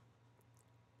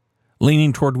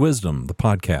Leaning Toward Wisdom, the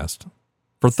podcast,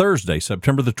 for Thursday,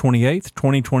 September the 28th,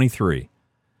 2023.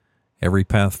 Every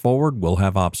path forward will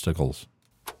have obstacles.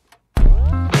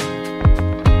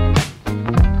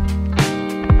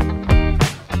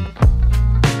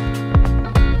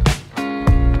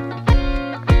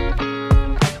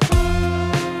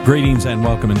 Greetings and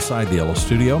welcome inside the Yellow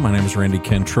Studio. My name is Randy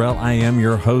Cantrell. I am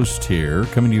your host here,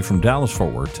 coming to you from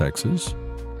Dallas-Fort Worth, Texas.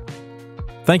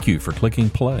 Thank you for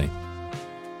clicking play.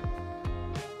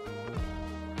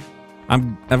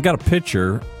 I've got a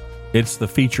picture. It's the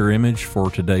feature image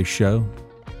for today's show.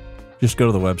 Just go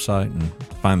to the website and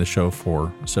find the show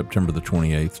for September the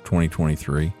 28th,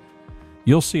 2023.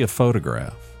 You'll see a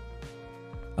photograph.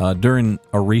 During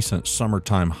a recent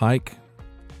summertime hike,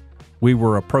 we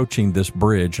were approaching this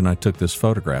bridge and I took this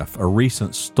photograph. A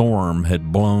recent storm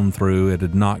had blown through. It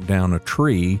had knocked down a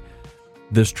tree.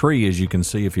 This tree, as you can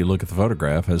see if you look at the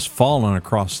photograph, has fallen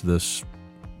across this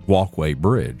walkway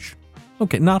bridge.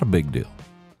 Okay, not a big deal.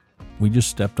 We just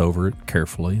stepped over it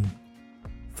carefully.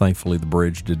 Thankfully, the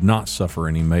bridge did not suffer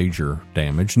any major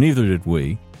damage. Neither did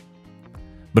we.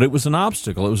 But it was an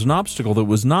obstacle. It was an obstacle that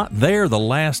was not there the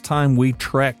last time we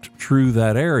trekked through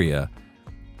that area.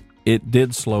 It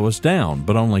did slow us down,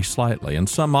 but only slightly. And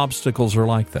some obstacles are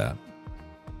like that.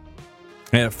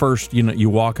 And at first, you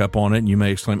walk up on it and you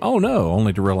may exclaim, "Oh no,"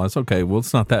 only to realize, okay, well,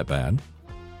 it's not that bad.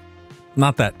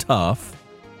 Not that tough.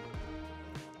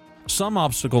 Some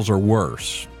obstacles are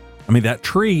worse. I mean, that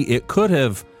tree, it could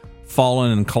have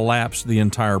fallen and collapsed the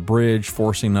entire bridge,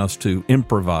 forcing us to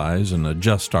improvise and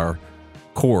adjust our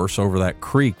course over that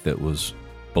creek that was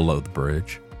below the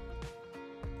bridge.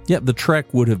 Yet the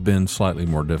trek would have been slightly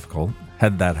more difficult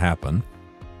had that happened.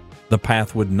 The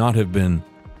path would not have been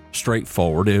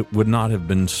straightforward. It would not have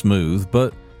been smooth,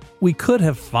 but we could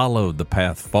have followed the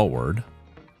path forward.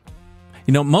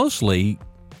 Mostly,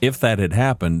 if that had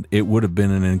happened, it would have been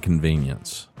an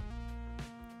inconvenience.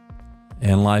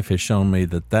 And life has shown me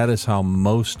that that is how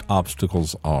most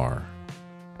obstacles are.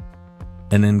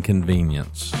 An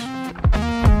inconvenience.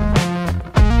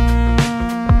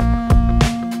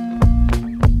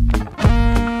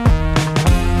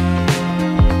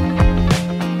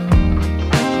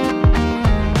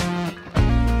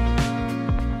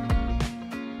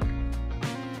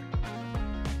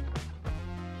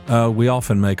 We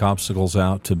often make obstacles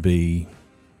out to be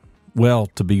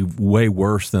way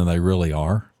worse than they really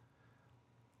are.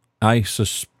 I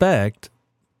suspect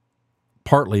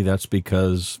partly that's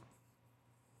because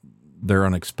they're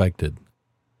unexpected.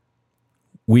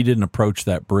 We didn't approach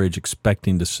that bridge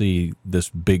expecting to see this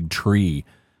big tree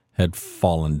had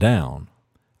fallen down.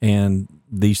 And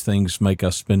these things make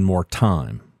us spend more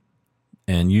time.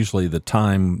 And usually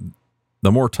the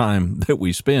more time that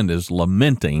we spend is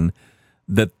lamenting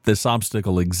that this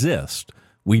obstacle exists.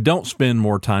 We don't spend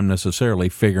more time necessarily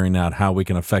figuring out how we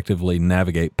can effectively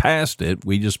navigate past it.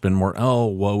 We just spend more, oh,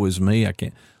 woe is me, I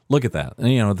can't. Look at that.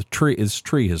 This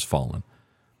tree has fallen.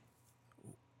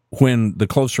 When the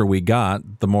closer we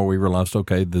got, the more we realized,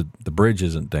 okay, the bridge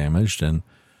isn't damaged and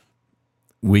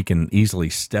we can easily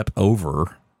step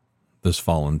over this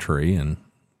fallen tree and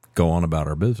go on about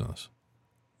our business.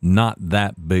 Not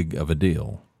that big of a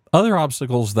deal. Other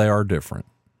obstacles, they are different.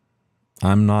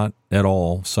 I'm not at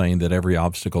all saying that every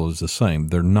obstacle is the same.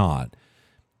 They're not.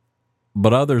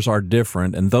 But others are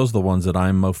different, and those are the ones that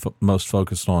I'm most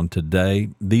focused on today.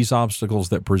 These obstacles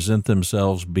that present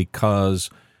themselves because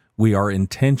we are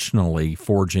intentionally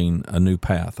forging a new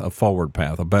path, a forward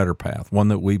path, a better path, one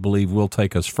that we believe will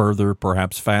take us further,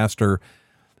 perhaps faster.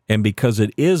 And because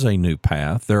it is a new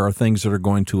path, there are things that are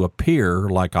going to appear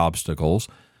like obstacles,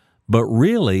 but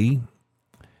really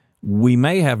we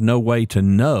may have no way to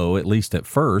know, at least at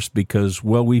first, because,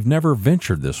 we've never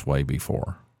ventured this way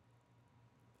before.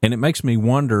 And it makes me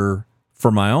wonder, for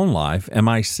my own life, am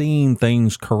I seeing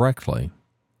things correctly?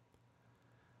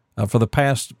 For the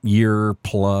past year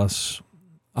plus,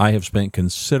 I have spent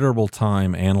considerable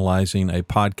time analyzing a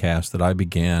podcast that I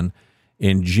began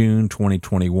in June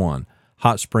 2021,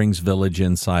 Hot Springs Village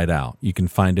Inside Out. You can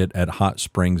find it at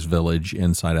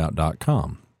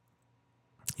hotspringsvillageinsideout.com.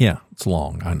 Yeah, it's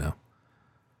long, I know.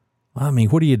 I mean,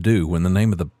 what do you do when the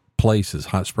name of the place is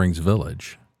Hot Springs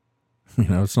Village?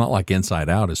 It's not like Inside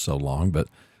Out is so long, but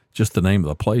just the name of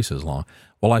the place is long.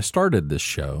 Well, I started this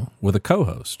show with a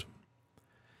co-host.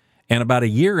 And about a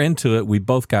year into it, we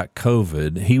both got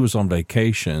COVID. He was on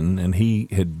vacation, and he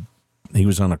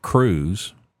was on a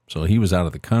cruise, so he was out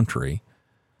of the country.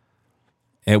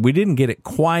 And we didn't get it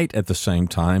quite at the same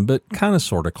time, but kind of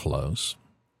sort of close.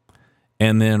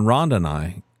 And then Rhonda and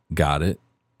I got it.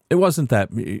 It wasn't that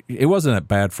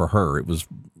bad for her. It was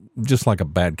just like a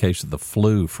bad case of the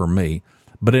flu for me.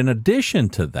 But in addition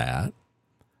to that,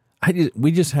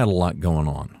 we just had a lot going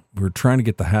on. We were trying to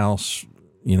get the house,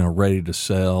 ready to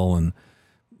sell, and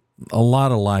a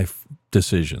lot of life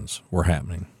decisions were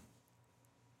happening.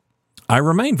 I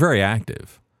remained very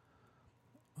active,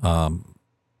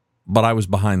 but I was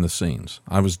behind the scenes.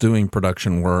 I was doing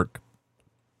production work.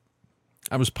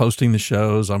 I was posting the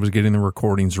shows. I was getting the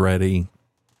recordings ready,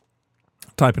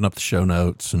 typing up the show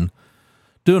notes, and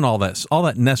doing all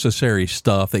that necessary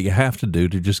stuff that you have to do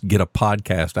to just get a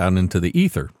podcast out into the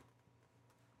ether.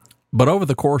 But over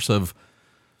the course of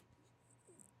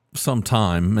some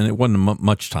time, and it wasn't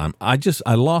much time, I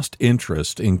lost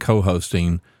interest in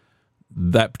co-hosting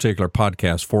that particular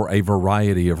podcast for a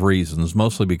variety of reasons,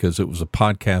 mostly because it was a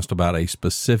podcast about a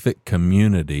specific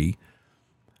community,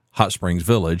 Hot Springs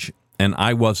Village, and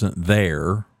I wasn't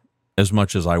there as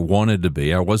much as I wanted to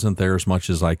be. I wasn't there as much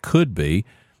as I could be.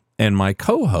 And my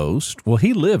co-host, well,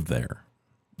 he lived there.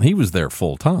 He was there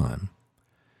full time.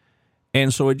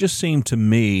 And so it just seemed to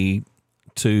me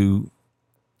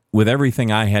with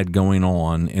everything I had going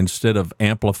on, instead of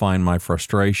amplifying my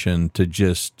frustration, to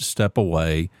just step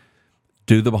away,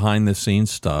 do the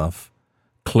behind-the-scenes stuff,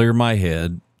 clear my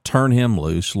head, turn him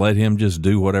loose, let him just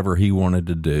do whatever he wanted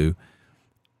to do,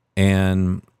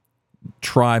 and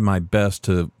try my best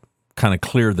to kind of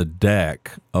clear the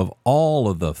deck of all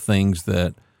of the things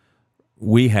that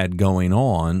we had going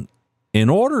on in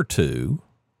order to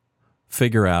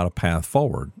figure out a path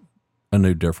forward, a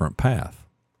new, different path.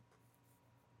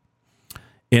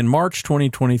 In March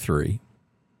 2023,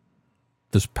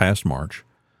 this past March,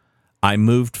 I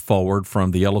moved forward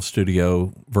from the Yellow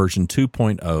Studio version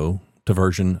 2.0 to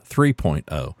version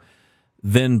 3.0.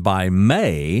 Then by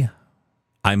May,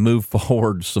 I moved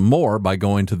forward some more by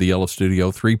going to the Yellow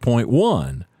Studio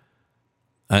 3.1.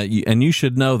 And you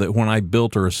should know that when I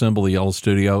built or assembled the Yellow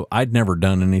Studio, I'd never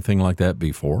done anything like that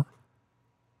before.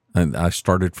 And I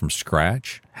started from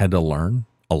scratch, had to learn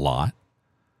a lot.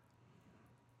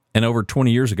 And over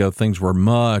 20 years ago, things were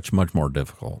much, much more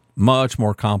difficult, much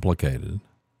more complicated.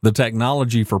 The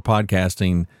technology for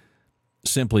podcasting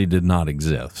simply did not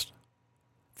exist.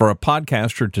 For a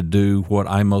podcaster to do what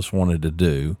I most wanted to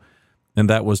do, and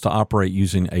that was to operate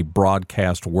using a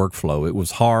broadcast workflow, it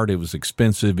was hard, it was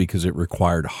expensive because it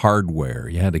required hardware.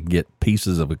 You had to get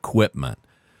pieces of equipment.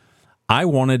 I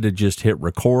wanted to just hit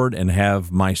record and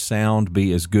have my sound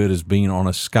be as good as being on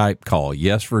a Skype call.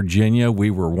 Yes, Virginia, we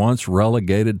were once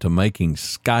relegated to making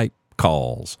Skype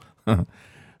calls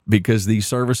because these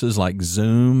services like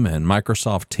Zoom and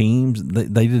Microsoft Teams,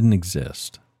 they didn't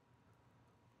exist.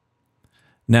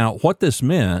 Now, what this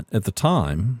meant at the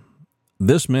time,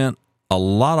 this meant a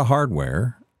lot of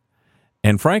hardware.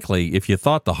 And frankly, if you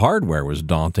thought the hardware was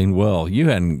daunting, well, you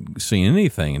hadn't seen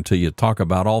anything until you talk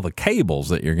about all the cables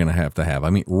that you're going to have. I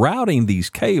mean, routing these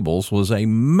cables was a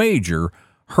major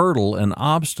hurdle and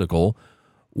obstacle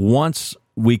once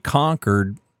we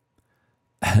conquered,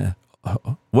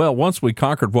 once we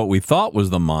conquered what we thought was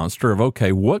the monster of,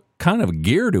 okay, what kind of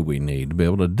gear do we need to be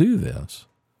able to do this?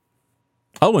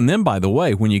 Oh, and then, by the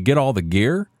way, when you get all the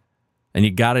gear, and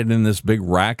you got it in this big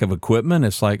rack of equipment,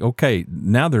 it's like, okay,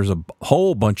 now there's a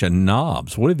whole bunch of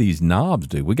knobs. What do these knobs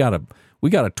do? We got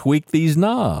to tweak these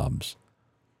knobs.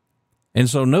 And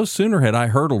so no sooner had I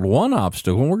hurdled one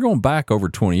obstacle, and we're going back over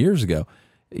 20 years ago.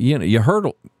 You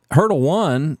hurdle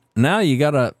one, now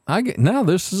now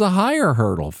this is a higher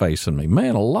hurdle facing me.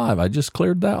 Man alive, I just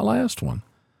cleared that last one.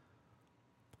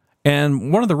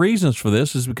 And one of the reasons for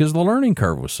this is because the learning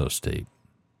curve was so steep.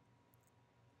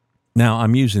 Now,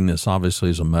 I'm using this obviously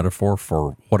as a metaphor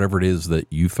for whatever it is that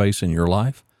you face in your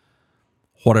life,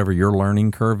 whatever your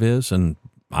learning curve is, and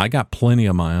I got plenty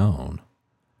of my own.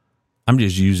 I'm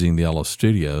just using the Yellow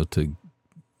Studio to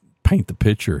paint the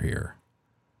picture here.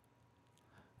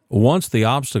 Once the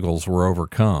obstacles were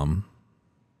overcome,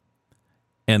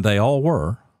 and they all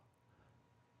were,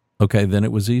 okay, then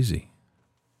it was easy.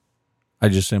 I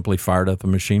just simply fired up the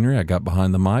machinery, I got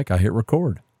behind the mic, I hit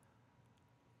record.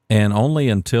 And only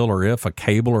until or if a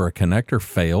cable or a connector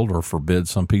failed, or forbid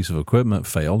some piece of equipment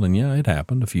failed, and yeah, it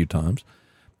happened a few times,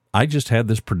 I just had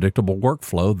this predictable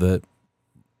workflow that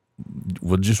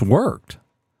just worked.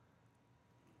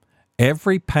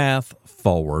 Every path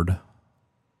forward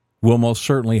will most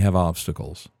certainly have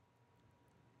obstacles.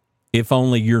 If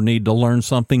only your need to learn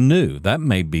something new, that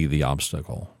may be the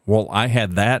obstacle. Well, I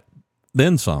had that,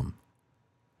 then some.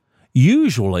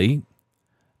 Usually,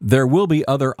 there will be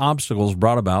other obstacles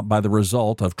brought about by the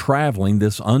result of traveling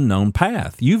this unknown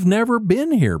path. You've never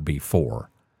been here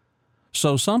before.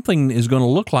 So something is going to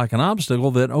look like an obstacle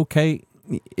that, okay,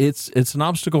 it's an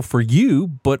obstacle for you,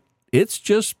 but it's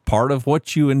just part of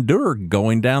what you endure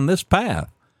going down this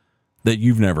path. that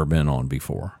you've never been on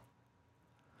before.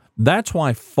 That's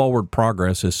why forward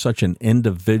progress is such an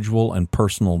individual and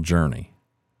personal journey.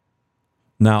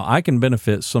 Now, I can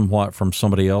benefit somewhat from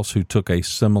somebody else who took a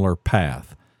similar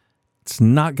path. It's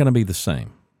not going to be the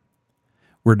same.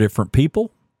 We're different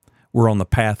people. We're on the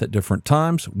path at different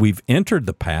times. We've entered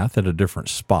the path at a different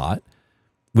spot.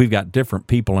 We've got different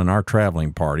people in our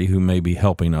traveling party who may be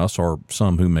helping us or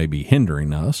some who may be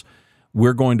hindering us.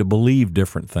 We're going to believe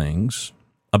different things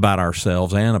about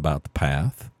ourselves and about the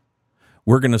path.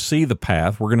 We're going to see the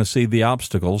path. We're going to see the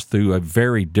obstacles through a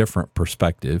very different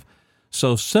perspective.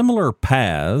 So similar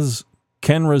paths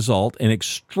can result in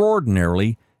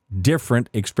extraordinarily different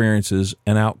experiences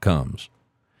and outcomes.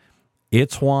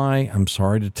 It's why, I'm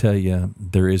sorry to tell you,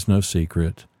 there is no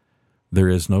secret. There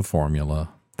is no formula.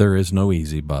 There is no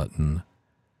easy button.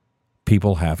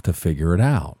 People have to figure it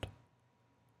out.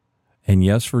 And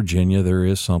yes, Virginia, there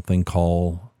is something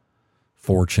called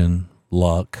fortune,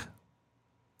 luck,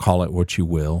 call it what you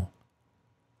will,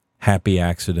 happy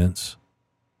accidents.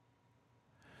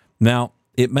 Now,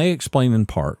 it may explain in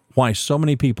part why so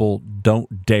many people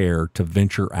don't dare to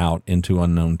venture out into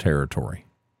unknown territory.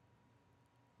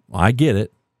 I get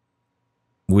it.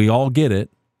 We all get it.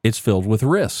 It's filled with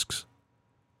risks.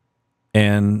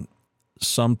 And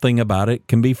something about it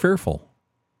can be fearful.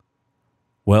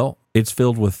 Well, it's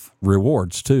filled with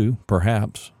rewards too,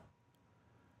 perhaps.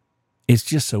 It's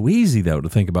just so easy, though, to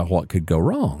think about what could go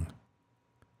wrong.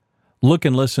 Look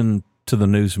and listen to the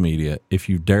news media if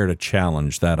you dare to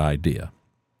challenge that idea.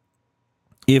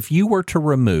 If you were to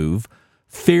remove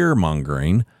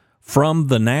fear-mongering from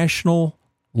the national,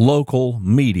 local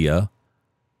media,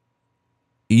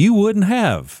 you wouldn't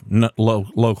have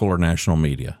local or national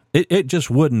media. It just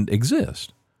wouldn't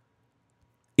exist.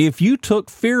 If you took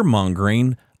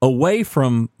fear-mongering away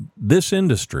from this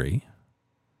industry,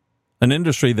 an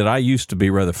industry that I used to be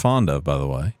rather fond of, by the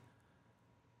way,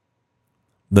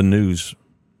 the news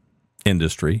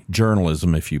industry,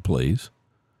 journalism, if you please,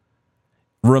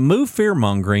 remove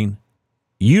fear-mongering,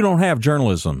 you don't have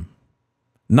journalism.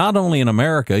 Not only in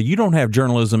America, you don't have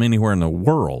journalism anywhere in the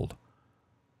world.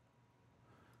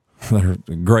 There's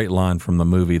a great line from the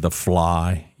movie The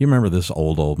Fly. You remember this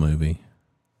old movie?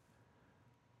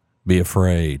 Be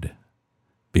afraid.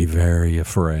 Be very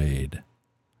afraid.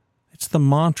 It's the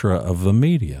mantra of the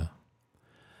media.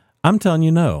 I'm telling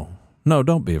you, no,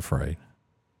 don't be afraid.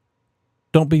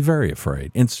 Don't be very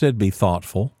afraid. Instead, be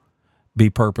thoughtful, be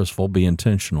purposeful, be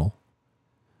intentional,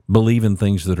 believe in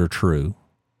things that are true,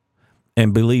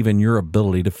 and believe in your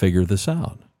ability to figure this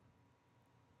out.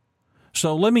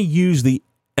 So let me use the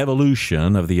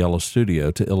evolution of the Yellow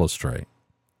Studio to illustrate.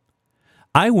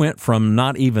 I went from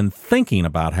not even thinking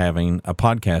about having a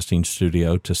podcasting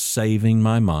studio to saving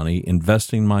my money,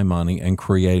 investing my money, and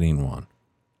creating one.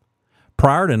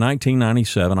 Prior to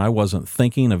 1997, I wasn't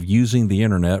thinking of using the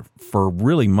internet for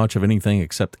really much of anything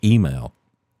except email.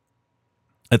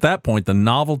 At that point, the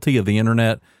novelty of the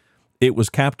internet, it was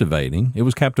captivating. It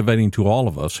was captivating to all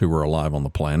of us who were alive on the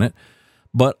planet.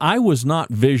 But I was not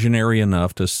visionary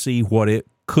enough to see what it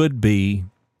could be.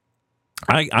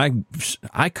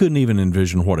 I couldn't even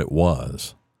envision what it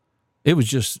was. It was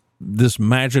just this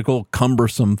magical,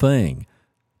 cumbersome thing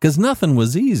because nothing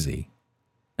was easy.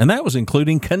 And that was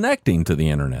including connecting to the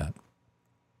internet.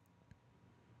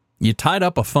 You tied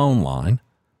up a phone line.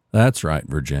 That's right,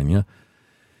 Virginia.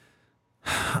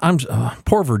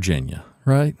 Poor Virginia,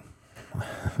 right?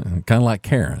 Kind of like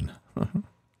Karen.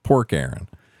 Poor Karen.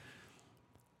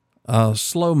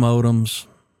 Slow modems,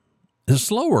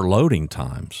 slower loading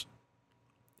times.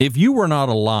 If you were not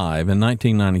alive in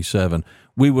 1997,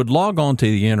 we would log on to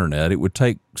the internet. It would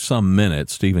take some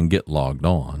minutes to even get logged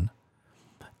on.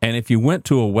 And if you went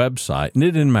to a website, and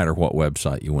it didn't matter what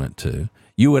website you went to,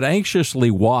 you would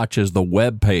anxiously watch as the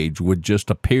web page would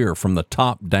just appear from the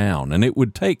top down. And it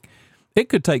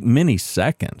could take many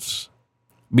seconds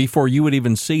before you would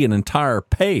even see an entire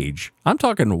page. I'm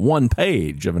talking one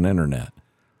page of an internet.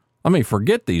 I mean,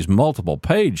 forget these multiple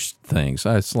page things.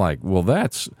 It's like, well,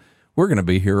 we're going to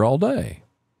be here all day.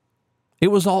 It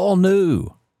was all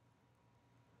new.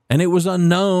 And it was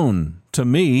unknown to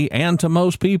me and to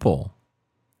most people.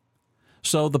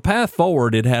 So the path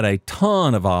forward, it had a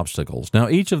ton of obstacles. Now,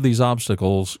 each of these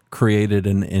obstacles created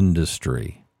an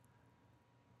industry.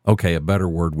 Okay, a better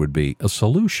word would be a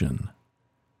solution.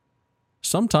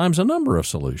 Sometimes a number of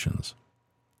solutions.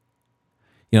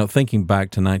 You know, thinking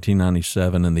back to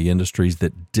 1997 and the industries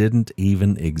that didn't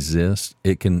even exist,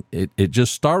 it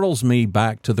just startles me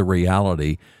back to the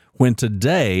reality when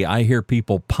today I hear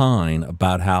people pine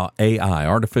about how AI,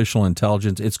 artificial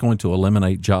intelligence, it's going to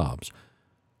eliminate jobs.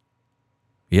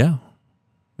 Yeah,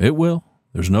 it will.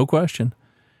 There's no question.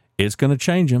 It's going to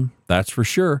change them, that's for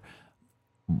sure.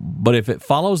 But if it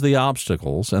follows the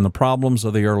obstacles and the problems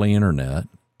of the early internet,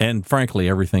 and frankly,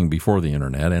 everything before the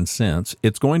internet and since,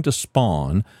 it's going to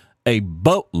spawn a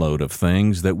boatload of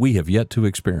things that we have yet to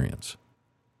experience.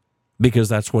 Because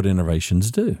that's what innovations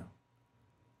do.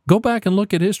 Go back and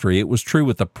look at history. It was true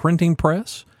with the printing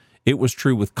press. It was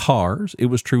true with cars. It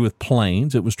was true with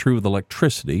planes. It was true with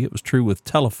electricity. It was true with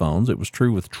telephones. It was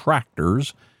true with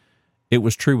tractors. It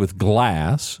was true with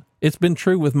glass. It's been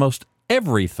true with most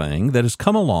everything that has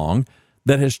come along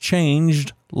that has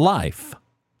changed life.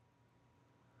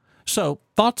 So,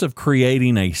 thoughts of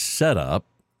creating a setup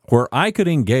where I could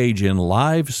engage in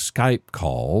live Skype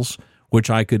calls, which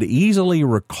I could easily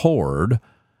record,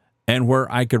 and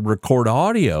where I could record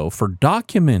audio for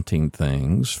documenting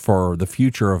things for the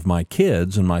future of my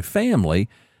kids and my family,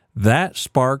 that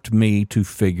sparked me to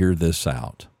figure this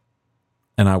out.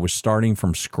 And I was starting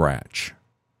from scratch.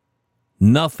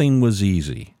 Nothing was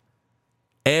easy.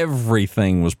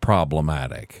 Everything was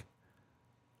problematic.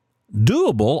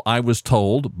 Doable, I was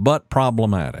told, but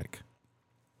problematic.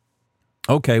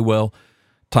 Okay, well,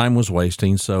 time was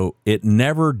wasting, so it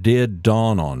never did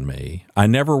dawn on me. I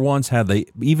never once had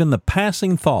even the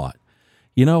passing thought,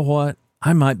 you know what,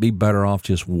 I might be better off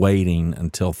just waiting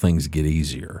until things get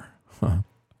easier.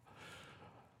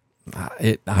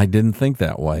 I didn't think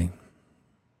that way.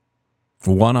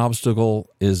 One obstacle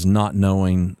is not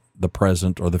knowing the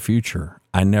present or the future.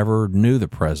 I never knew the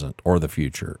present or the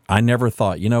future. I never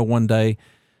thought, one day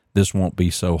this won't be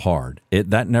so hard.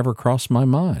 That never crossed my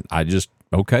mind. I just,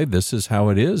 okay, this is how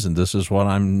it is, and this is what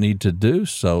I need to do,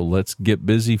 so let's get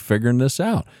busy figuring this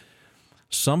out.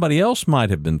 Somebody else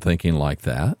might have been thinking like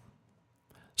that.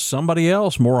 Somebody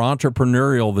else more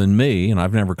entrepreneurial than me, and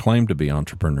I've never claimed to be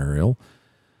entrepreneurial,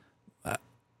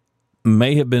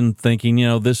 may have been thinking,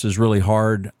 this is really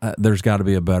hard. There's got to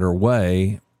be a better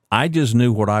way. I just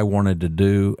knew what I wanted to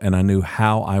do, and I knew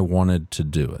how I wanted to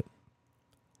do it.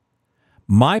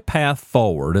 My path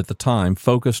forward at the time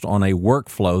focused on a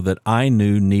workflow that I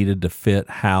knew needed to fit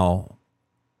how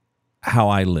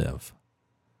I live.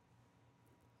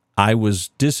 I was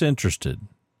disinterested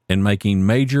in making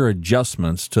major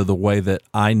adjustments to the way that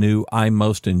I knew I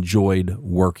most enjoyed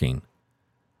working.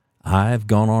 I've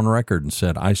gone on record and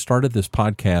said, I started this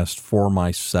podcast for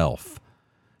myself.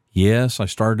 Yes, I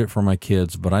started it for my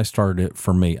kids, but I started it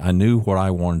for me. I knew what I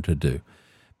wanted to do.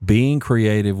 Being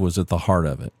creative was at the heart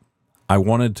of it. I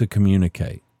wanted to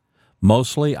communicate.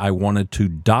 Mostly, I wanted to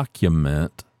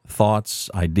document thoughts,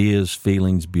 ideas,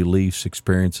 feelings, beliefs,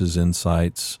 experiences,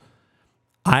 insights.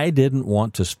 I didn't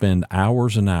want to spend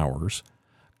hours and hours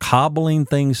cobbling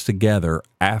things together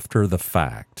after the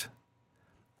fact.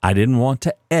 I didn't want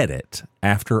to edit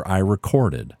after I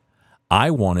recorded. I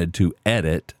wanted to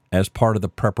edit as part of the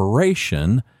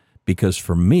preparation because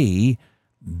for me,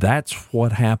 that's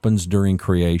what happens during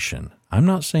creation. I'm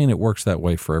not saying it works that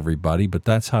way for everybody, but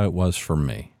that's how it was for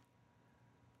me.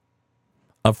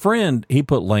 A friend, he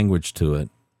put language to it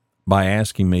by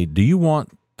asking me, do you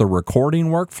want the recording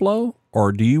workflow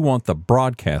or do you want the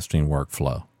broadcasting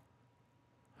workflow?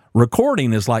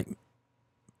 Recording is like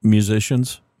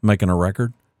musicians making a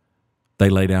record. They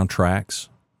lay down tracks,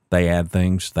 they add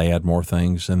things, they add more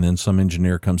things, and then some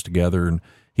engineer comes together and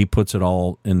he puts it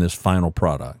all in this final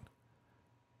product.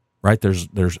 Right?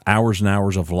 There's hours and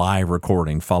hours of live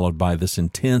recording followed by this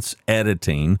intense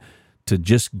editing to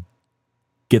just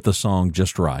get the song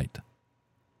just right.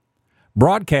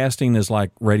 Broadcasting is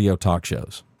like radio talk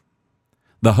shows.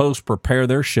 The hosts prepare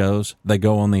their shows, they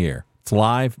go on the air. It's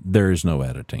live, there is no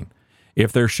editing.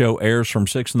 If their show airs from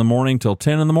 6 in the morning till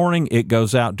 10 in the morning, it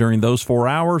goes out during those 4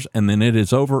 hours, and then it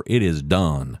is over. It is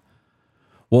done.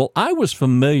 Well, I was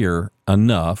familiar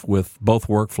enough with both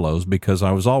workflows because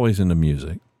I was always into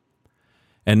music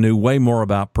and knew way more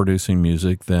about producing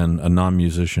music than a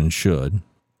non-musician should.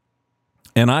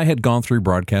 And I had gone through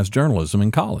broadcast journalism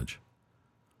in college.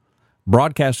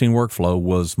 Broadcasting workflow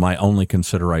was my only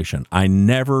consideration. I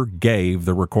never gave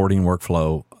the recording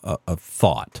workflow a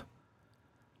thought.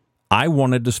 I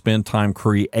wanted to spend time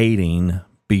creating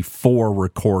before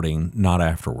recording, not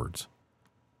afterwards.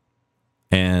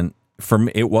 And for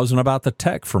me, it wasn't about the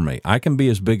tech for me. I can be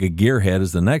as big a gearhead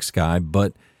as the next guy,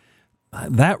 but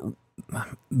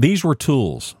these were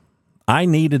tools. I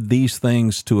needed these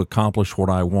things to accomplish what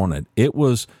I wanted.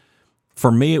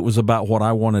 For me, it was about what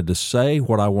I wanted to say,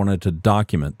 what I wanted to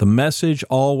document. The message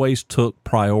always took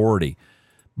priority,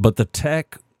 but the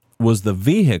tech was the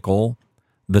vehicle.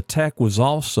 The tech was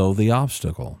also the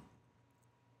obstacle.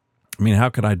 I mean, how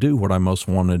could I do what I most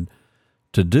wanted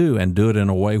to do and do it in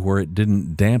a way where it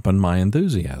didn't dampen my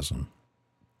enthusiasm?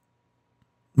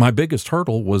 My biggest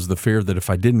hurdle was the fear that if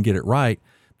I didn't get it right,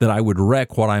 that I would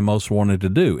wreck what I most wanted to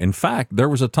do. In fact, there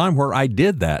was a time where I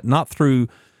did that, not through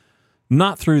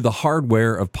the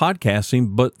hardware of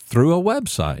podcasting, but through a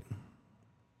website.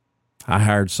 I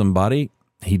hired somebody.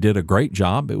 He did a great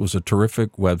job. It was a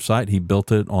terrific website. He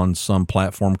built it on some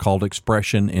platform called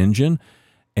Expression Engine,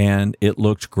 and it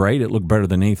looked great. It looked better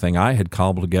than anything I had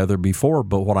cobbled together before.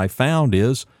 But what I found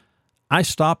is I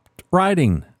stopped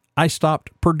writing. I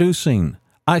stopped producing.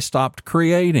 I stopped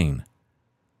creating.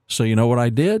 So you know what I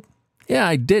did? Yeah,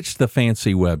 I ditched the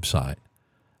fancy website.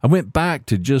 I went back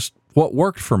to just what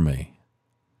worked for me.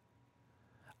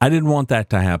 I didn't want that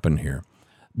to happen here.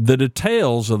 The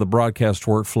details of the broadcast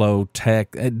workflow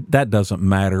tech, that doesn't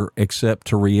matter, except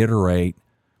to reiterate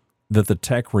that the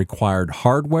tech required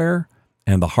hardware,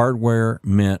 and the hardware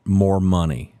meant more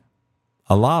money,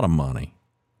 a lot of money.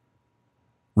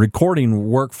 Recording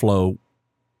workflow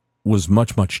was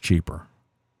much, much cheaper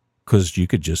because you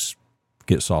could just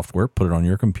get software, put it on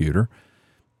your computer,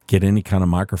 get any kind of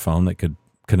microphone that could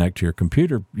connect to your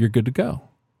computer, you're good to go.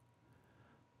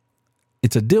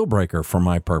 It's a deal breaker for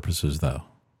my purposes, though.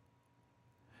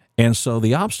 And so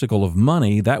the obstacle of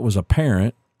money, that was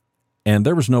apparent, and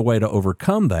there was no way to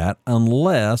overcome that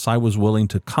unless I was willing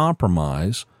to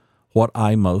compromise what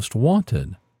I most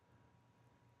wanted.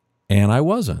 And I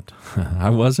wasn't. I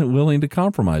wasn't willing to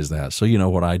compromise that. So you know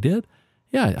what I did?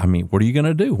 Yeah, I mean, what are you going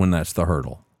to do when that's the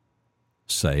hurdle?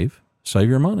 Save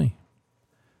your money.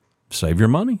 Save your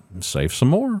money. Save some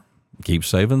more. Keep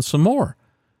saving some more.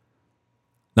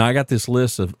 Now, I got this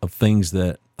list of things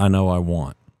that I know I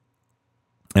want.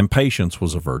 And patience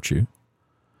was a virtue.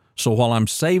 So while I'm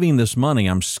saving this money,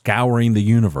 I'm scouring the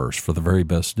universe for the very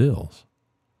best deals.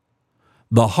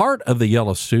 The heart of the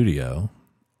Yellow Studio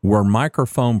were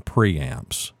microphone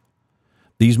preamps.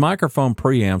 These microphone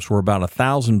preamps were about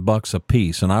 $1,000 a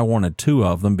piece, and I wanted two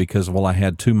of them because, well, I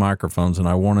had two microphones, and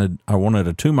I wanted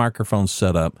a two microphone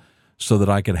setup so that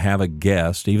I could have a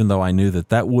guest, even though I knew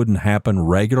that wouldn't happen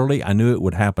regularly. I knew it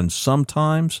would happen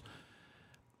sometimes.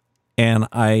 And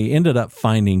I ended up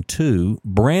finding two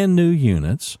brand new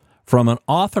units from an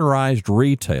authorized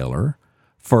retailer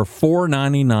for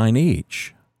 $4.99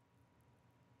 each.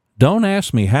 Don't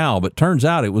ask me how, but turns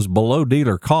out it was below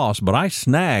dealer cost, but I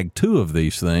snagged two of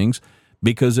these things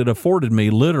because it afforded me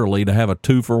literally to have a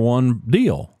 2-for-1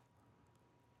 deal.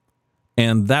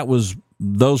 And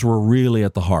those were really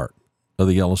at the heart of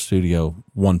the Yellow Studio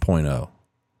 1.0.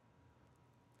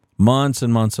 Months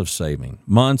and months of saving,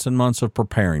 months and months of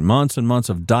preparing, months and months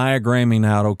of diagramming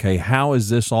out, okay, how is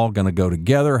this all going to go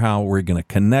together? How are we going to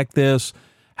connect this?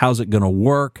 How's it going to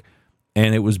work?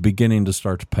 And it was beginning to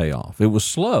start to pay off. It was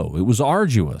slow. It was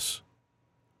arduous.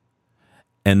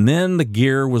 And then the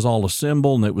gear was all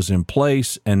assembled and it was in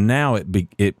place. And now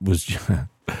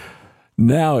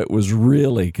now it was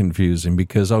really confusing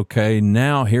because, okay,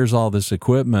 now here's all this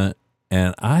equipment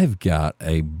and I've got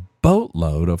a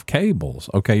boatload of cables.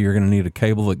 Okay, you're going to need a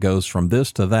cable that goes from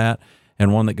this to that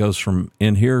and one that goes from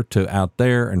in here to out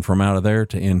there and from out of there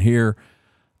to in here.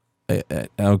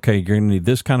 Okay, you're going to need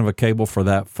this kind of a cable for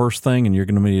that first thing, and you're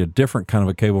going to need a different kind of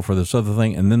a cable for this other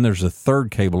thing, and then there's a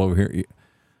third cable over here.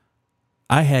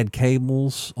 I had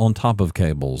cables on top of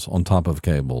cables on top of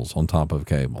cables on top of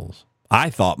cables. I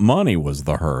thought money was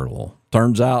the hurdle.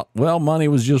 Turns out, well, money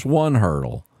was just one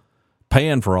hurdle.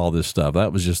 Paying for all this stuff,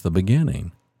 that was just the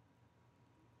beginning.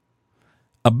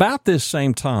 About this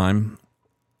same time,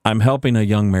 I'm helping a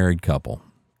young married couple.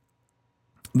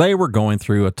 They were going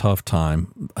through a tough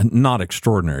time, not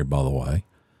extraordinary, by the way,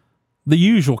 the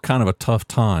usual kind of a tough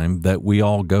time that we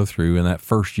all go through in that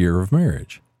first year of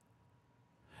marriage.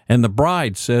 And the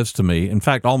bride says to me, in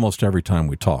fact, almost every time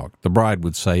we talk, the bride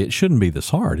would say, it shouldn't be this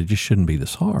hard. It just shouldn't be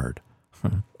this hard.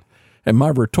 And my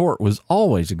retort was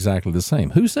always exactly the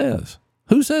same. Who says?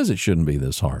 Who says it shouldn't be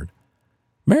this hard?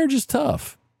 Marriage is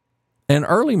tough. And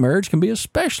early marriage can be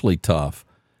especially tough.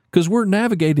 Because we're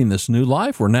navigating this new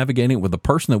life. We're navigating it with a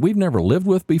person that we've never lived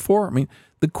with before. I mean,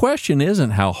 the question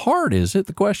isn't how hard is it?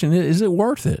 The question is it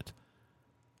worth it?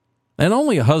 And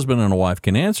only a husband and a wife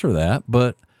can answer that.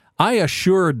 But I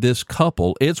assured this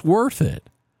couple it's worth it.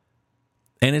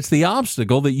 And it's the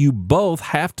obstacle that you both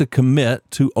have to commit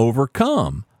to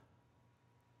overcome.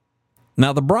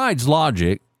 Now, the bride's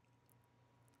logic,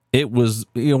 it was,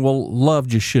 well, love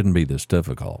just shouldn't be this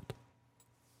difficult.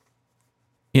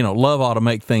 Love ought to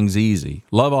make things easy.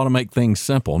 Love ought to make things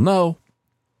simple. No,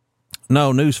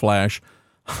 newsflash.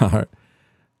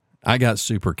 I got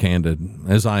super candid,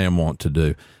 as I am wont to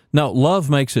do. No, love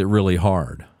makes it really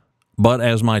hard. But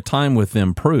as my time with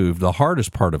them proved, the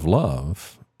hardest part of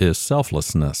love is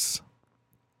selflessness.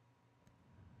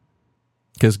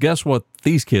 Because guess what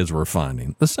these kids were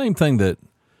finding? The same thing that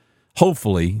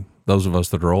hopefully those of us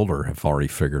that are older have already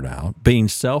figured out. Being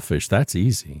selfish, that's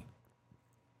easy.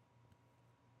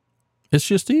 It's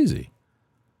just easy.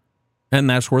 And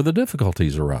that's where the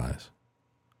difficulties arise.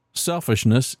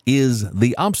 Selfishness is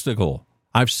the obstacle.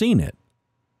 I've seen it.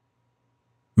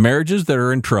 Marriages that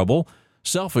are in trouble,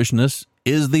 selfishness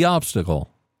is the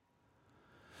obstacle.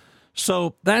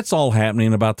 So that's all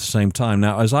happening about the same time.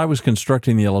 Now, as I was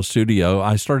constructing the Yellow Studio,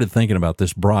 I started thinking about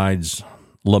this bride's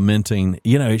lamenting,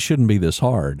 it shouldn't be this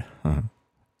hard.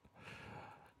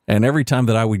 And every time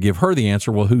that I would give her the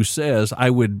answer, well, who says, I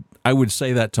would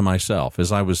say that to myself as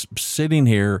I was sitting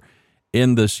here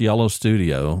in this Yellow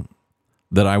Studio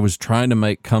that I was trying to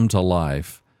make come to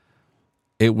life.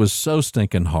 It was so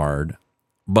stinking hard,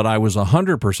 but I was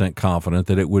 100% confident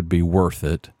that it would be worth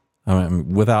it. I mean,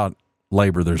 without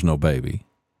labor, there's no baby.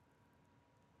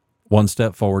 1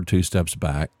 step forward, 2 steps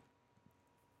back.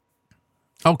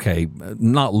 Okay,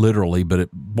 not literally, but it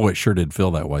sure did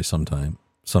feel that way some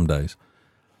days.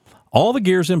 All the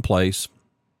gears in place,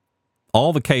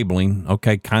 all the cabling,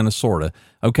 okay, kind of, sort of.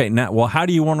 Okay, now, well, how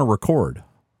do you want to record?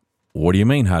 What do you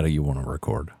mean, how do you want to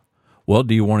record? Well,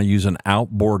 do you want to use an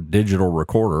outboard digital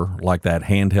recorder like that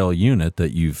handheld unit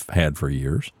that you've had for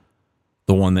years?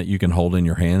 The one that you can hold in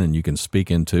your hand and you can speak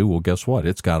into? Well, guess what?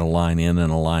 It's got a line in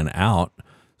and a line out,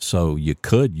 so you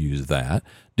could use that.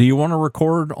 Do you want to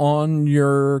record on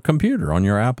your computer, on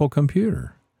your Apple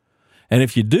computer? And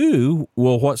if you do,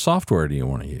 well, what software do you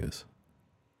want to use?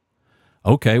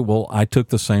 Okay, well, I took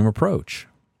the same approach.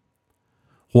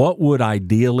 What would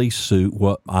ideally suit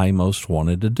what I most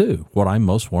wanted to do? What I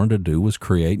most wanted to do was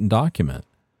create and document.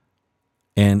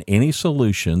 And any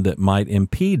solution that might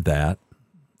impede that,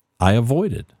 I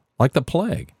avoided, like the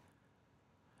plague.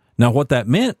 Now, what that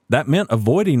meant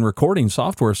avoiding recording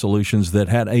software solutions that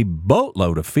had a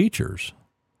boatload of features,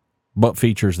 but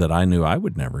features that I knew I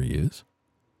would never use.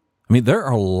 I mean, there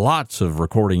are lots of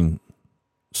recording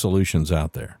solutions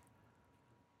out there.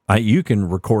 You can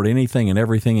record anything and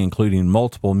everything, including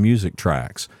multiple music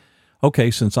tracks. Okay,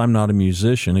 since I'm not a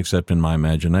musician, except in my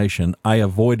imagination, I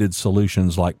avoided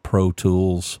solutions like Pro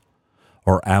Tools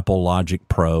or Apple Logic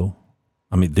Pro.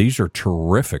 I mean, these are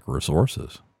terrific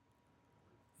resources.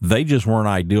 They just weren't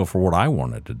ideal for what I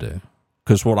wanted to do.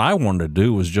 Because what I wanted to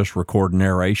do was just record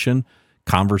narration,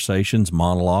 conversations,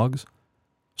 monologues,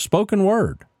 spoken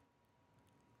word.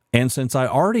 And since I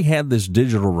already had this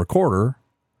digital recorder,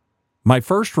 my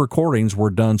first recordings were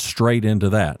done straight into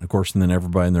that. Of course, and then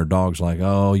everybody and their dog's like,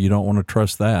 oh, you don't want to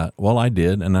trust that. Well, I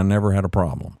did, and I never had a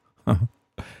problem.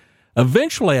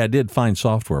 Eventually, I did find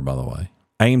software, by the way,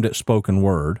 aimed at spoken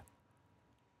word,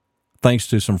 thanks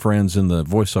to some friends in the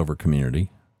voiceover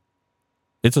community.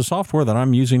 It's a software that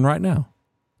I'm using right now.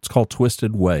 It's called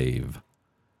Twisted Wave.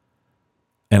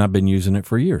 And I've been using it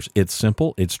for years. It's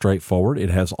simple, it's straightforward, it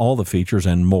has all the features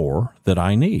and more that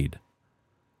I need.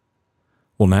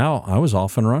 Well, now I was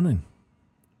off and running,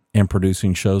 and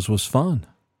producing shows was fun.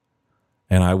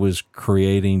 And I was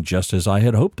creating just as I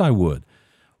had hoped I would.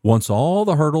 Once all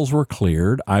the hurdles were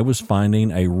cleared, I was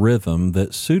finding a rhythm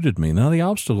that suited me. Now, the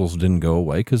obstacles didn't go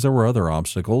away because there were other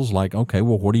obstacles like, okay,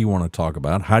 well, what do you want to talk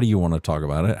about? How do you want to talk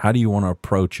about it? How do you want to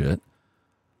approach it?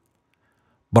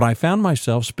 But I found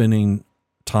myself spending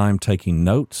time taking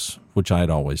notes, which I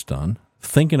had always done,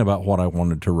 thinking about what I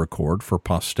wanted to record for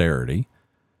posterity,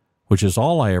 which is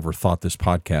all I ever thought this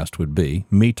podcast would be,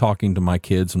 me talking to my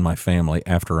kids and my family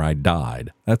after I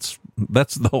died. That's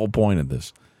the whole point of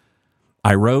this.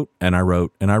 I wrote, and I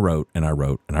wrote, and I wrote, and I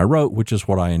wrote, and I wrote, which is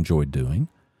what I enjoyed doing.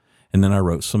 And then I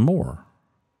wrote some more.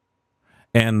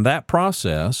 And that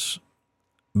process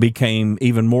became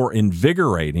even more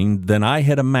invigorating than I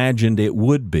had imagined it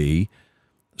would be,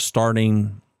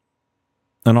 starting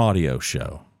an audio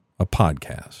show, a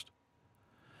podcast.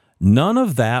 None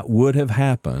of that would have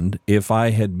happened if I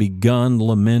had begun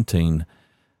lamenting,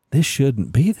 this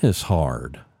shouldn't be this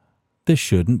hard. This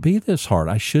shouldn't be this hard.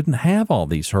 I shouldn't have all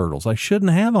these hurdles. I shouldn't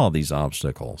have all these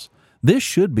obstacles. This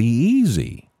should be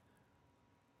easy.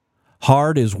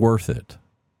 Hard is worth it.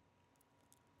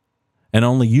 And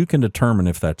only you can determine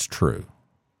if that's true.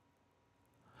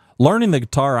 Learning the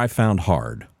guitar I found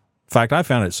hard. In fact, I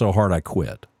found it so hard I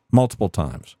quit multiple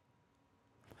times.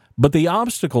 But the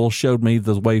obstacle showed me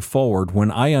the way forward when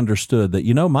I understood that,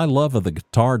 my love of the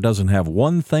guitar doesn't have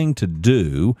one thing to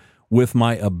do with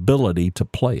my ability to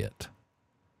play it.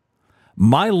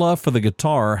 My love for the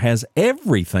guitar has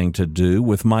everything to do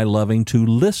with my loving to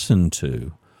listen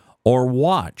to or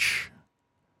watch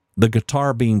the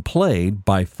guitar being played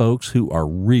by folks who are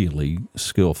really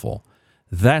skillful.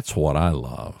 That's what I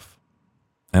love,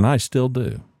 and I still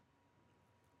do.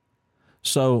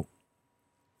 So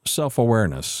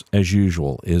self-awareness, as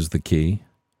usual, is the key.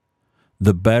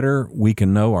 The better we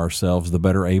can know ourselves, the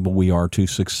better able we are to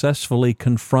successfully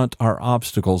confront our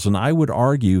obstacles. And I would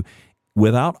argue,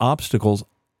 without obstacles,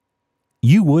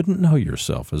 you wouldn't know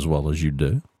yourself as well as you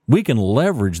do. We can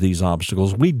leverage these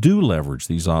obstacles. We do leverage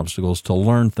these obstacles to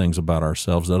learn things about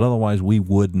ourselves that otherwise we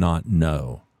would not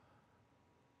know.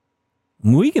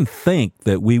 We can think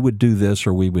that we would do this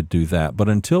or we would do that, but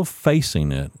until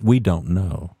facing it, we don't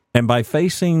know. And by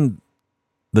facing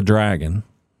the dragon,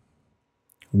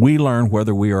 we learn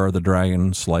whether we are the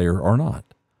dragon slayer or not.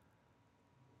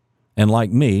 And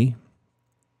like me,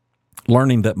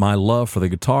 learning that my love for the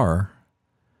guitar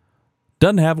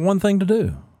doesn't have one thing to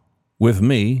do with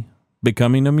me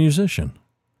becoming a musician.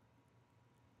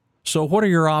 So what are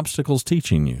your obstacles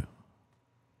teaching you?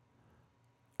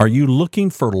 Are you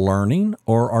looking for learning,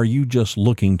 or are you just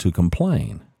looking to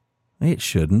complain? It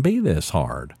shouldn't be this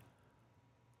hard.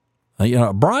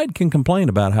 A bride can complain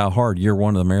about how hard year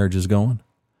one of the marriage is going,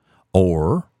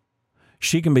 or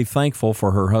she can be thankful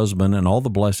for her husband and all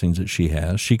the blessings that she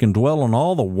has. She can dwell on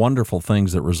all the wonderful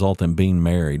things that result in being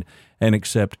married and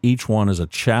accept each one as a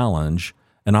challenge,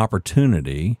 an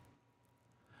opportunity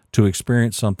to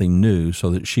experience something new so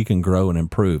that she can grow and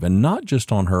improve. And not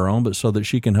just on her own, but so that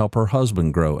she can help her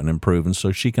husband grow and improve, and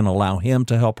so she can allow him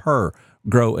to help her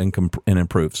grow and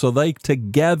improve, so they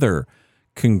together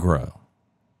can grow.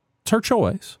 It's her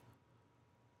choice.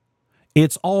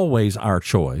 It's always our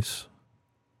choice.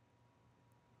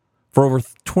 For over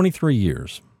 23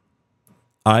 years,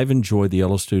 I've enjoyed the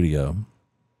Yellow Studio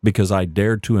because I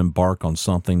dared to embark on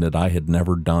something that I had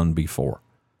never done before.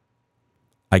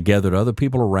 I gathered other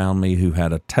people around me who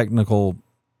had a technical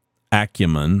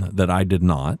acumen that I did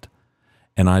not,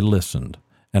 and I listened,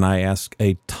 and I asked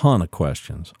a ton of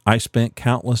questions. I spent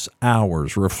countless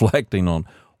hours reflecting on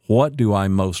what do I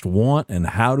most want and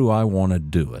how do I want to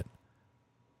do it.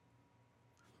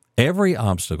 Every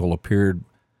obstacle appeared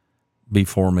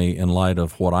before me in light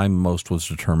of what I most was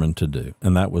determined to do,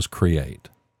 and that was create.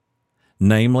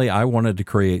 Namely, I wanted to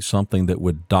create something that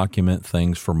would document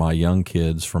things for my young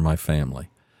kids, for my family.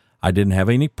 I didn't have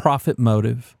any profit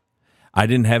motive. I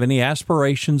didn't have any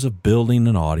aspirations of building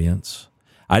an audience.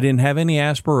 I didn't have any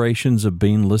aspirations of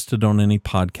being listed on any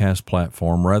podcast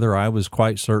platform. Rather, I was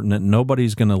quite certain that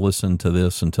nobody's going to listen to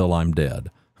this until I'm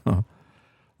dead.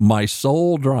 My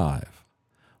sole drive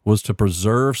was to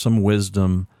preserve some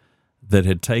wisdom that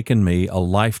had taken me a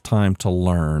lifetime to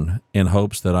learn, in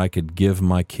hopes that I could give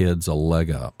my kids a leg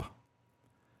up.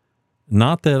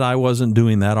 Not that I wasn't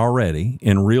doing that already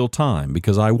in real time,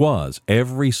 because I was.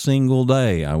 Every single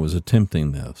day I was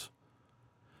attempting this.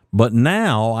 But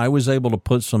now I was able to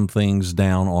put some things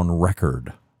down on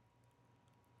record.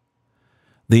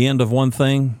 The end of one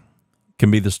thing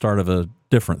can be the start of a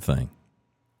different thing,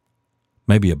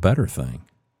 maybe a better thing.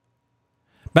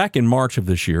 Back in March of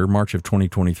this year, March of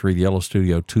 2023, the Yellow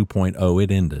Studio 2.0,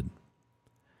 it ended.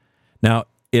 Now,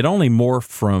 it only morphed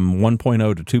from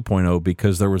 1.0 to 2.0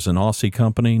 because there was an Aussie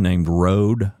company named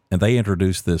Rode, and they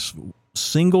introduced this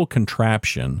single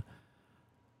contraption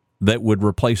that would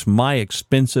replace my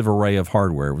expensive array of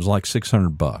hardware. It was like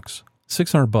 $600.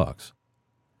 $600.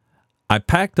 I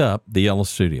packed up the Yellow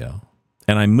Studio,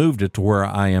 and I moved it to where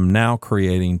I am now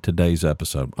creating today's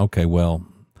episode. Okay, well,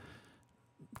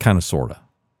 kind of, sort of.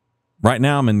 Right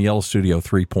now I'm in Yellow Studio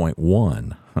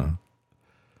 3.1.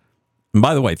 And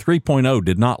by the way, 3.0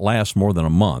 did not last more than a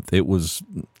month. It was,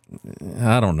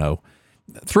 I don't know.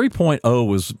 3.0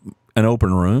 was an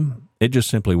open room. It just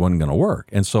simply wasn't going to work.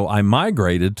 And so I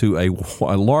migrated to a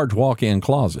large walk-in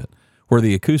closet where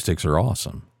the acoustics are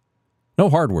awesome. No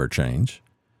hardware change,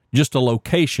 just a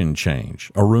location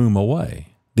change, a room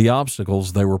away. The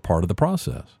obstacles, they were part of the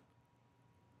process.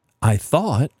 I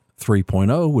thought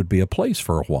 3.0 would be a place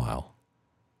for a while.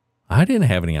 I didn't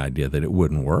have any idea that it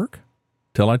wouldn't work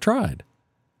till I tried.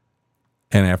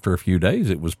 And after a few days,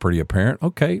 it was pretty apparent,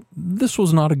 okay, this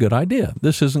was not a good idea.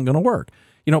 This isn't going to work.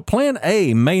 You know, plan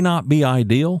A may not be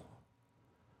ideal.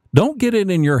 Don't get it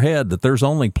in your head that there's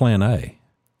only plan A.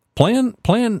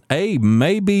 Plan A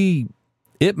may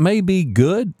be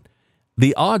good.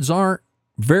 The odds aren't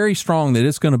very strong that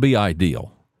it's going to be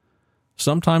ideal.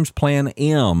 Sometimes plan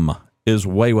M is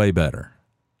way, way better.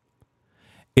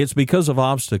 It's because of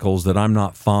obstacles that I'm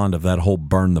not fond of that whole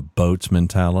burn the boats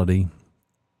mentality.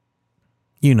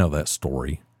 You know that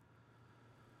story.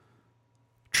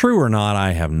 True or not,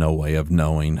 I have no way of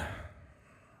knowing.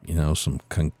 You know, some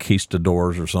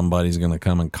conquistadors or somebody's going to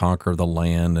come and conquer the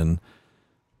land, and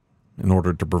in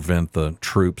order to prevent the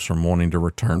troops from wanting to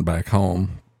return back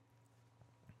home,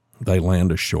 they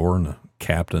land ashore and the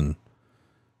captain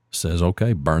says,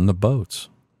 okay, burn the boats.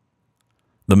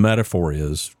 The metaphor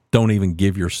is, don't even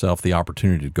give yourself the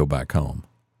opportunity to go back home.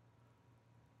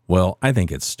 Well, I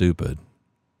think it's stupid.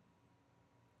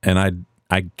 And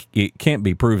it can't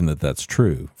be proven that that's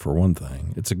true, for one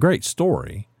thing. It's a great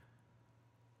story.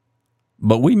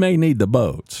 But we may need the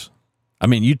boats. I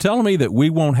mean, you telling me that we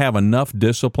won't have enough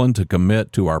discipline to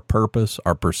commit to our purpose,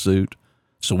 our pursuit,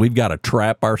 so we've got to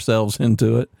trap ourselves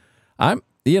into it? I'm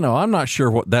not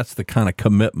sure that's the kind of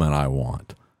commitment I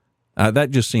want.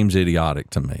 That just seems idiotic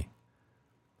to me.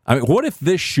 I mean, what if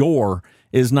this shore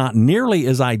is not nearly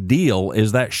as ideal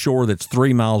as that shore that's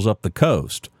 3 miles up the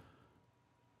coast?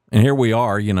 And here we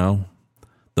are,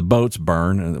 the boats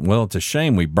burn. And, well, it's a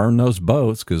shame we burned those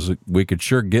boats because we could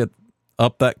sure get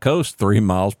up that coast 3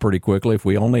 miles pretty quickly if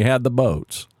we only had the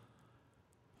boats.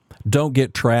 Don't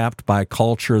get trapped by a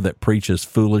culture that preaches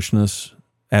foolishness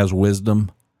as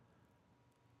wisdom.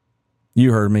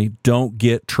 You heard me. Don't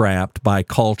get trapped by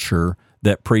culture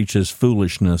that preaches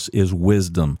foolishness is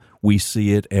wisdom. We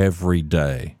see it every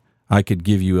day. I could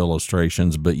give you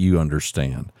illustrations, but you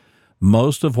understand.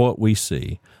 Most of what we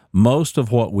see, most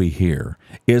of what we hear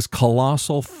is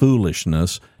colossal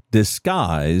foolishness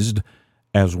disguised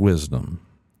as wisdom.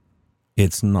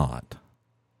 It's not.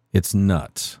 It's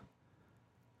nuts.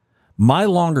 My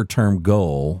longer-term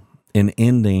goal in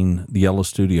ending the Yellow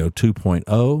Studio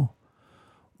 2.0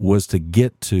 was to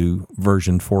get to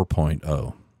version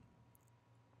 4.0.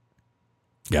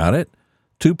 Got it?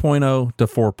 2.0 to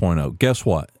 4.0. Guess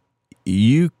what?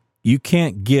 You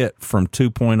can't get from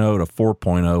 2.0 to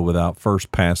 4.0 without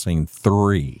first passing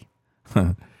 3.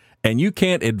 And you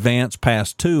can't advance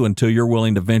past 2 until you're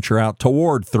willing to venture out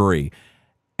toward 3.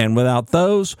 And without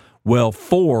those, well,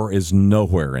 4 is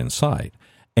nowhere in sight.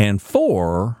 And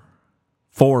 4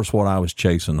 is what I was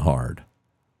chasing hard.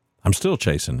 I'm still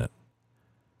chasing it.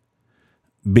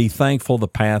 Be thankful the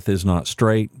path is not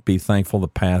straight. Be thankful the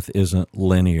path isn't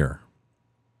linear.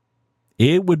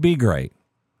 It would be great,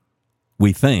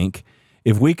 we think,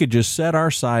 if we could just set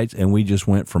our sights and we just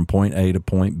went from point A to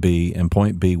point B, and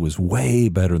point B was way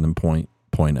better than point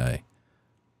A.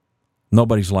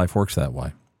 Nobody's life works that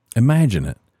way. Imagine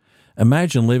it.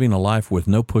 Imagine living a life with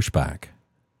no pushback,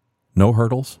 no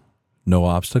hurdles, no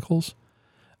obstacles.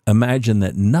 Imagine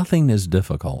that nothing is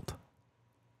difficult.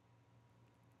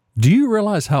 Do you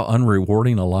realize how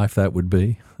unrewarding a life that would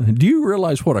be? Do you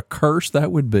realize what a curse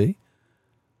that would be?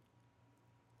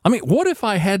 I mean, what if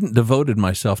I hadn't devoted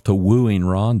myself to wooing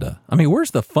Rhonda? I mean,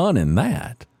 where's the fun in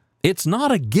that? It's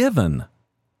not a given.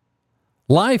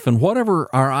 Life and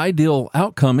whatever our ideal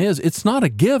outcome is, it's not a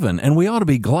given, and we ought to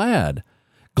be glad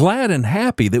and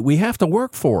happy that we have to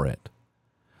work for it,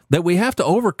 that we have to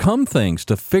overcome things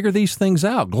to figure these things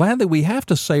out. Glad that we have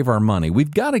to save our money.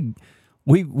 We've got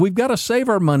to save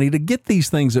our money to get these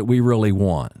things that we really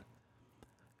want.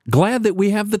 Glad that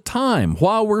we have the time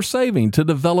while we're saving to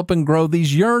develop and grow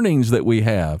these yearnings that we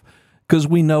have, because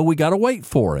we know we got to wait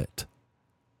for it.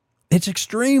 It's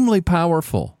extremely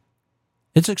powerful.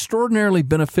 It's extraordinarily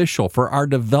beneficial for our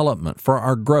development, for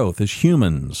our growth as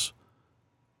humans.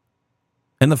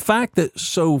 And the fact that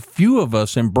so few of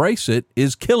us embrace it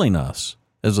is killing us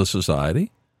as a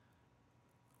society.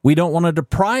 We don't want to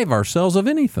deprive ourselves of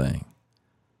anything.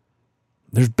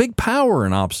 There's big power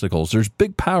in obstacles. There's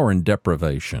big power in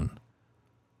deprivation.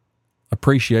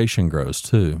 Appreciation grows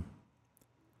too.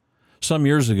 Some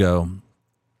years ago,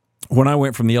 when I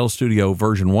went from the Yellow Studio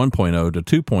version 1.0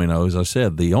 to 2.0, as I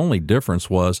said, the only difference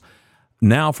was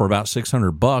now for about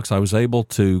 $600, I was able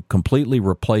to completely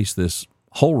replace this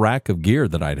whole rack of gear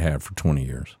that I'd had for 20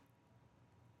 years.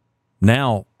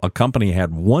 Now, a company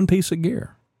had one piece of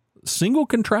gear, single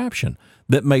contraption,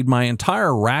 that made my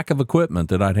entire rack of equipment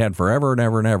that I'd had forever and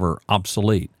ever and ever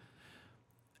obsolete.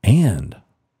 And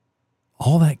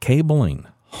all that cabling,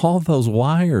 all those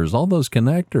wires, all those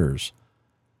connectors.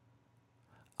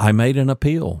 I made an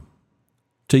appeal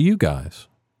to you guys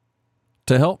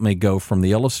to help me go from the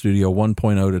Yellow Studio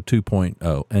 1.0 to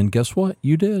 2.0. And guess what?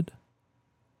 You did.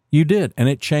 You did. And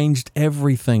it changed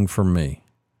everything for me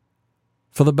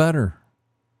for the better.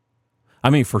 I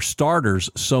mean, for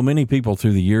starters, so many people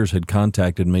through the years had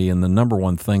contacted me, and the number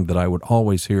one thing that I would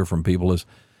always hear from people is,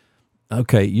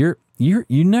 "Okay, you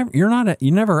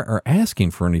never are asking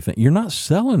for anything. You're not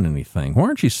selling anything. Why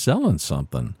aren't you selling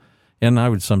something?" And I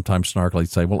would sometimes snarkily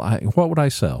say, "Well, what would I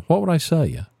sell? What would I sell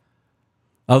you?"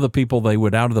 Other people, they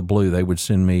would, out of the blue, they would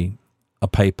send me a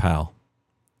PayPal.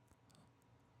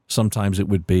 Sometimes it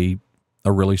would be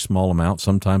a really small amount.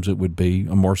 Sometimes it would be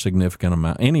a more significant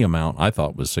amount. Any amount I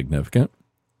thought was significant.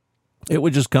 It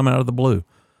would just come out of the blue,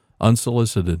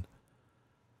 unsolicited,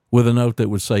 with a note that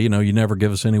would say, you never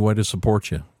give us any way to support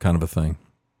you, kind of a thing.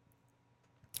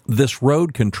 this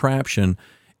Rode contraption,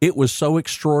 it was so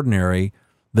extraordinary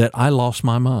that I lost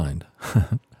my mind.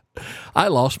 I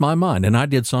lost my mind, and I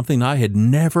did something I had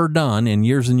never done in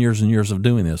years and years and years of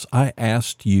doing this. I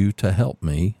asked you to help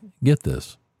me get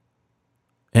this.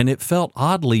 And it felt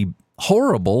oddly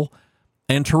horrible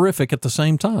and terrific at the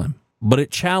same time, but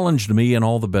it challenged me in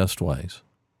all the best ways.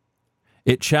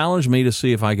 It challenged me to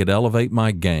see if I could elevate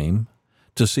my game,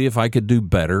 to see if I could do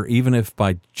better, even if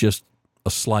by just a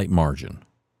slight margin.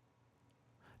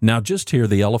 Now, just here,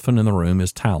 the elephant in the room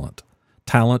is talent.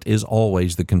 Talent is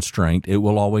always the constraint. It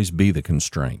will always be the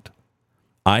constraint.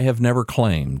 I have never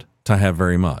claimed to have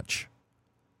very much.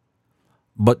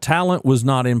 But talent was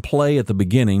not in play at the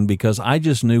beginning because I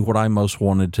just knew what I most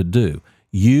wanted to do.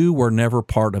 You were never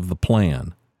part of the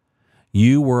plan.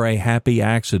 You were a happy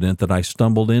accident that I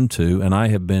stumbled into, and I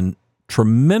have been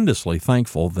tremendously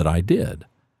thankful that I did.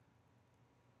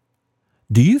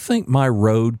 Do you think my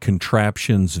Rode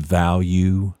contraption's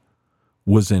value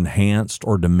was enhanced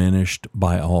or diminished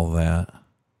by all that?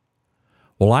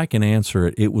 Well, I can answer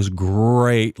it. It was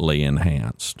greatly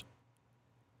enhanced.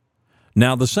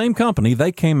 Now, the same company,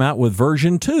 they came out with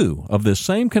version 2 of this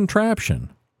same contraption.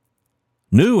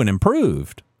 New and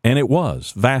improved, and it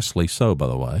was, vastly so, by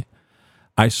the way.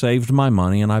 I saved my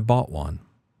money and I bought one,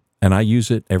 and I use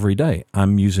it every day.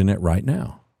 I'm using it right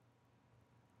now.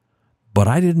 But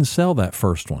I didn't sell that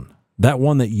first one. That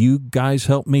one that you guys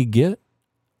helped me get,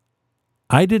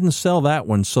 I didn't sell that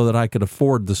one so that I could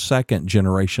afford the second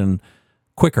generation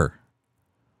quicker.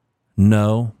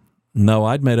 No,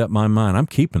 I'd made up my mind. I'm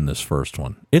keeping this first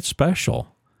one. It's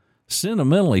special,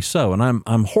 sentimentally so, and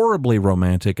I'm horribly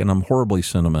romantic and I'm horribly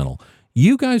sentimental.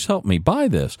 You guys helped me buy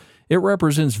this. It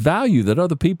represents value that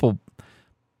other people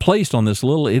placed on this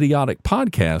little idiotic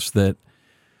podcast that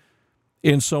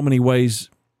in so many ways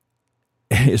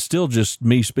is still just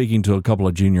me speaking to a couple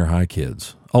of junior high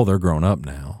kids. Oh, they're grown up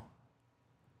now.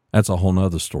 That's a whole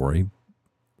nother story.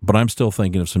 But I'm still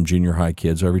thinking of some junior high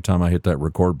kids every time I hit that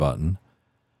record button.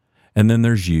 And then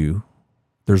there's you.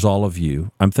 There's all of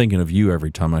you. I'm thinking of you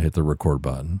every time I hit the record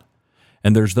button.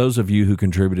 And there's those of you who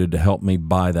contributed to help me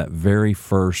buy that very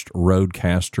first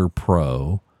Rodecaster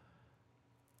Pro.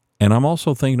 And I'm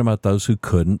also thinking about those who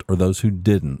couldn't or those who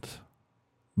didn't.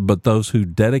 But those who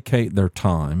dedicate their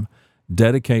time,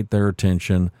 dedicate their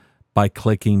attention by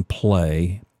clicking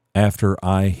play after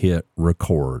I hit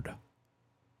record.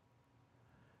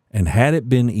 And had it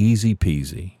been easy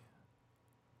peasy,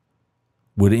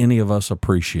 would any of us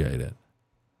appreciate it?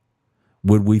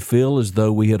 Would we feel as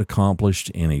though we had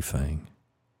accomplished anything?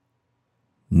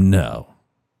 No,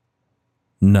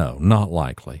 not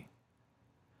likely.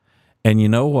 And you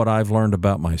know what I've learned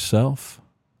about myself?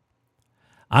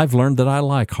 I've learned that I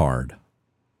like hard.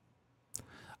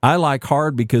 I like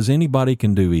hard because anybody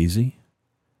can do easy.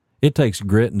 It takes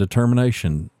grit and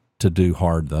determination to do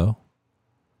hard, though.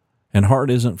 And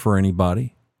hard isn't for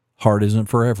anybody. Hard isn't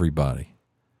for everybody.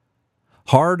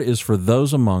 Hard is for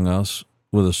those among us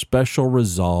with a special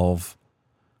resolve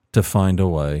to find a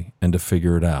way and to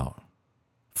figure it out.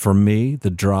 For me, the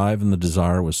drive and the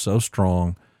desire was so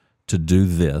strong to do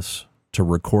this, to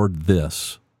record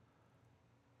this,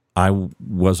 I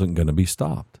wasn't going to be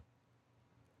stopped.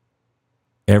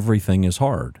 Everything is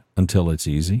hard until it's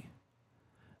easy.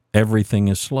 Everything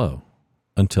is slow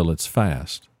until it's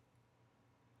fast.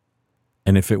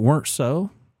 And if it weren't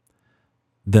so,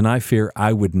 then I fear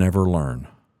I would never learn.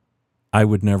 I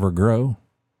would never grow.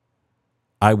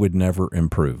 I would never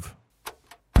improve.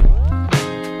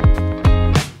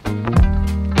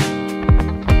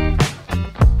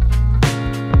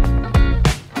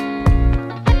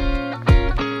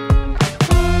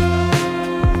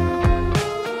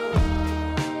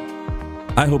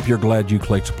 I hope you're glad you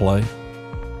clicked play.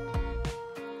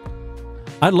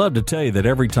 I'd love to tell you that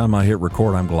every time I hit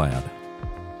record, I'm glad.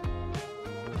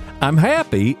 I'm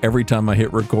happy every time I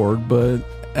hit record, but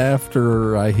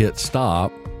after I hit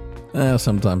stop,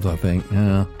 sometimes I think,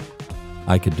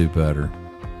 I could do better.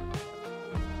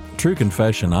 True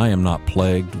confession, I am not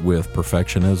plagued with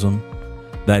perfectionism.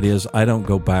 That is, I don't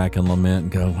go back and lament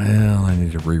and go, well, I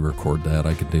need to re-record that.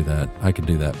 I could do that. I could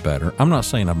do that better. I'm not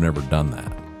saying I've never done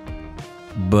that.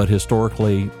 But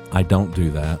historically, I don't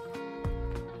do that.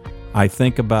 I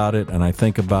think about it, and I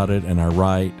think about it, and I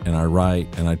write, and I write,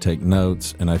 and I take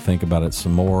notes, and I think about it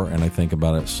some more, and I think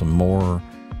about it some more.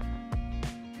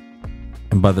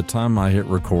 And by the time I hit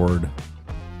record,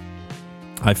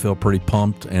 I feel pretty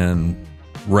pumped and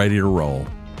ready to roll.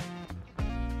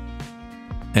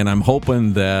 And I'm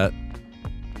hoping that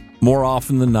more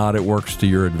often than not, it works to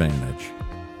your advantage.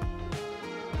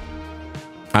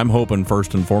 I'm hoping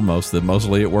first and foremost that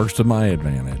mostly it works to my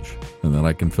advantage. and that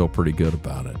I can feel pretty good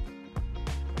about it.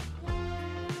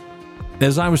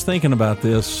 As I was thinking about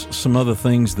this, some other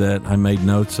things that I made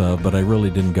notes of, but I really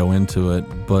didn't go into it,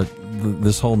 but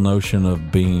this whole notion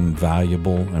of being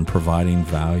valuable and providing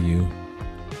value,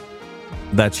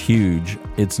 that's huge.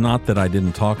 It's not that I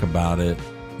didn't talk about it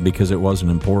because it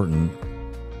wasn't important.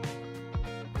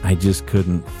 I just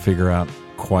couldn't figure out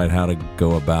quite how to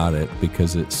go about it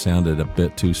because it sounded a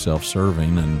bit too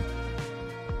self-serving, and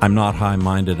I'm not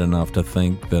high-minded enough to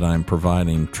think that I'm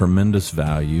providing tremendous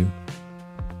value,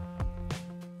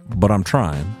 but I'm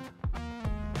trying.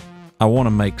 I want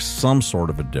to make some sort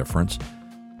of a difference.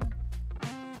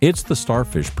 It's the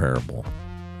starfish parable.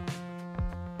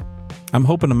 I'm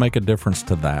hoping to make a difference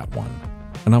to that one,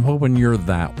 and I'm hoping you're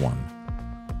that one.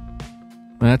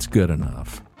 That's good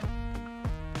enough.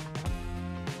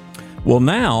 Well,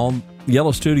 now,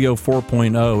 Yellow Studio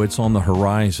 4.0, it's on the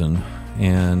horizon,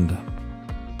 and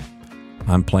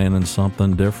I'm planning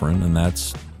something different, and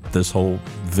that's this whole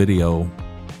video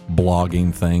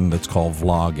blogging thing that's called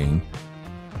vlogging.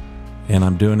 And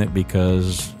I'm doing it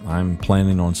because I'm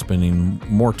planning on spending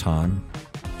more time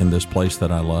in this place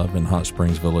that I love in Hot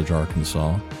Springs Village,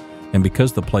 Arkansas. And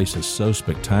because the place is so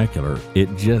spectacular,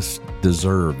 it just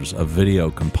deserves a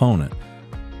video component.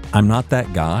 I'm not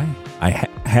that guy. I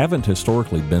haven't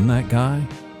historically been that guy.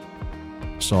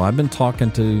 So I've been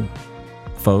talking to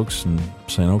folks and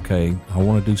saying, okay, I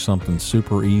want to do something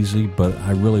super easy, but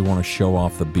I really want to show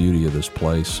off the beauty of this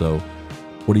place. So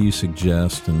what do you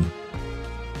suggest? And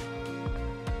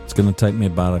it's going to take me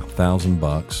about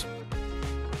 $1,000.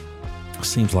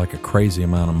 Seems like a crazy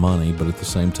amount of money, but at the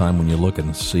same time, when you look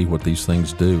and see what these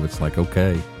things do, it's like,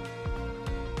 okay,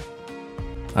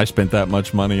 I spent that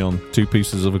much money on 2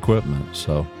 pieces of equipment.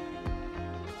 So,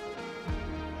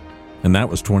 and that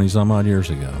was 20 some odd years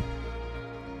ago.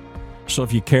 So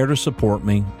if you care to support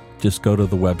me, just go to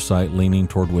the website,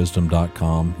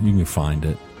 leaningtowardwisdom.com. You can find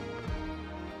it.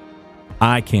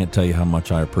 I can't tell you how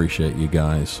much I appreciate you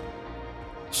guys.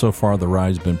 So far, the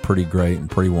ride's been pretty great and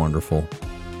pretty wonderful.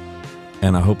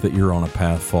 And I hope that you're on a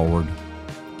path forward.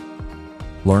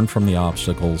 Learn from the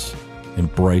obstacles,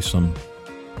 embrace them,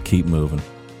 keep moving.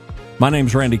 My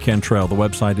name's Randy Cantrell. The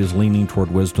website is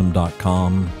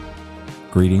leaningtowardwisdom.com.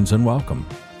 Greetings and welcome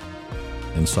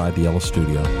inside the Yellow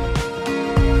Studio.